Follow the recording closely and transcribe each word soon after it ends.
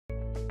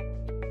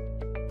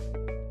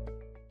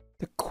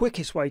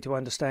quickest way to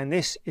understand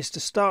this is to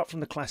start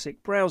from the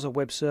classic browser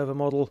web server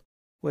model,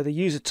 where the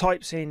user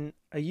types in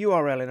a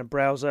URL in a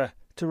browser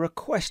to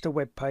request a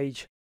web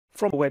page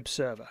from a web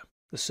server.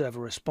 The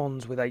server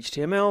responds with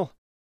HTML,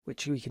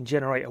 which we can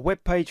generate a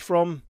web page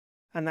from,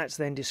 and that's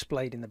then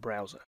displayed in the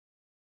browser.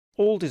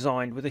 All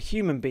designed with a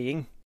human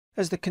being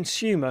as the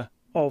consumer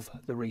of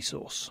the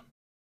resource.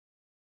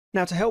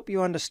 Now, to help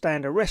you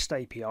understand a REST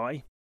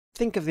API,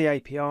 think of the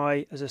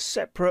API as a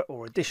separate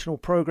or additional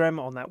program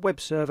on that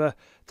web server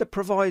that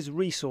provides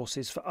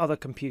resources for other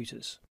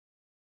computers.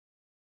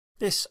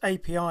 This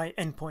API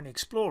Endpoint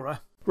Explorer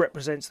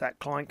represents that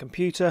client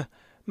computer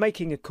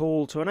making a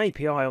call to an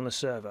API on the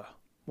server.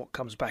 What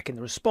comes back in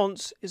the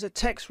response is a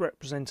text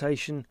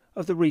representation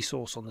of the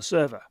resource on the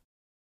server.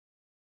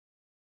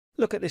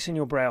 Look at this in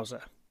your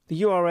browser. The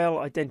URL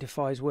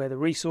identifies where the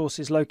resource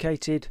is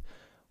located.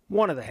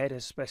 One of the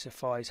headers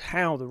specifies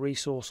how the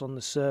resource on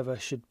the server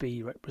should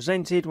be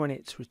represented when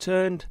it's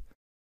returned,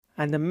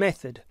 and the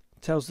method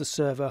tells the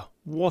server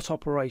what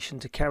operation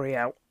to carry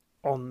out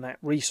on that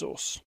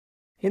resource.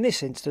 In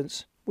this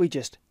instance, we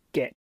just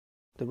get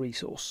the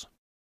resource.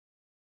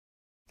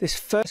 This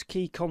first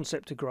key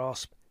concept to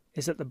grasp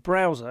is that the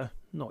browser,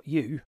 not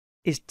you,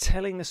 is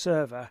telling the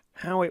server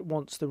how it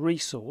wants the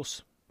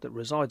resource that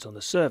resides on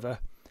the server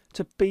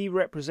to be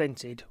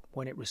represented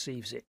when it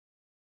receives it.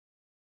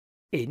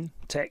 In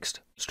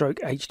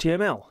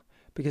text/HTML,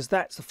 because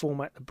that's the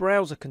format the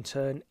browser can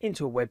turn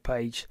into a web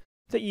page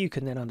that you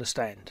can then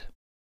understand.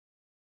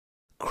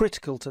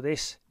 Critical to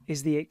this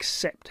is the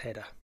accept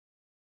header.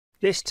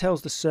 This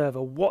tells the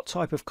server what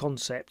type of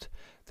concept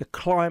the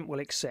client will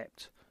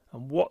accept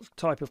and what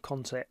type of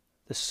concept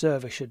the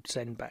server should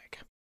send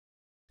back.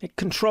 It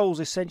controls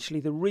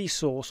essentially the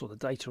resource or the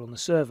data on the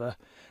server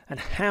and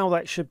how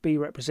that should be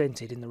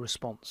represented in the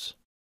response.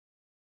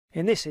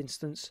 In this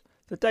instance,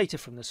 the data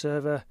from the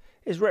server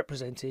is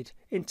represented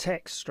in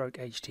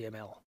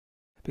text/HTML,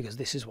 because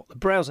this is what the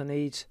browser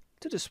needs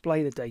to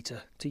display the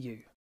data to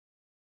you.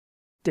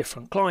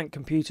 Different client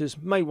computers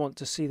may want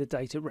to see the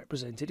data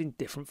represented in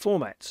different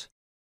formats,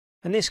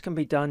 and this can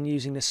be done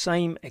using the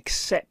same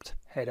accept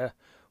header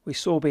we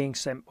saw being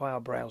sent by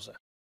our browser.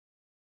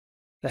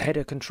 The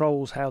header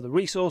controls how the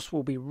resource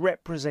will be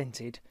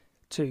represented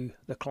to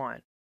the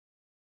client.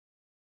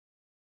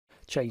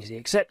 Change the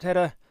accept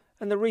header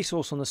and the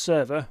resource on the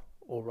server,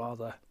 or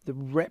rather the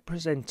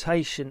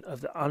representation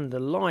of the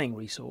underlying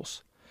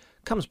resource,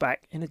 comes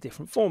back in a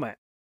different format.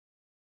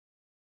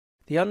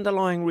 The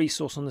underlying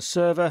resource on the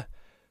server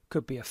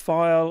could be a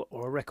file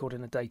or a record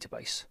in a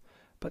database,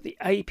 but the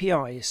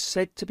API is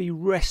said to be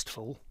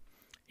RESTful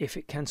if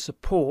it can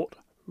support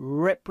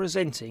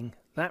representing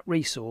that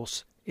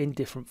resource in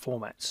different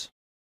formats.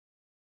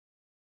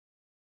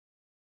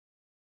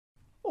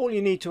 All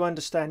you need to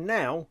understand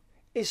now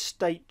is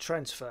state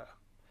transfer.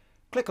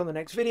 Click on the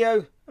next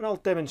video and I'll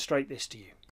demonstrate this to you.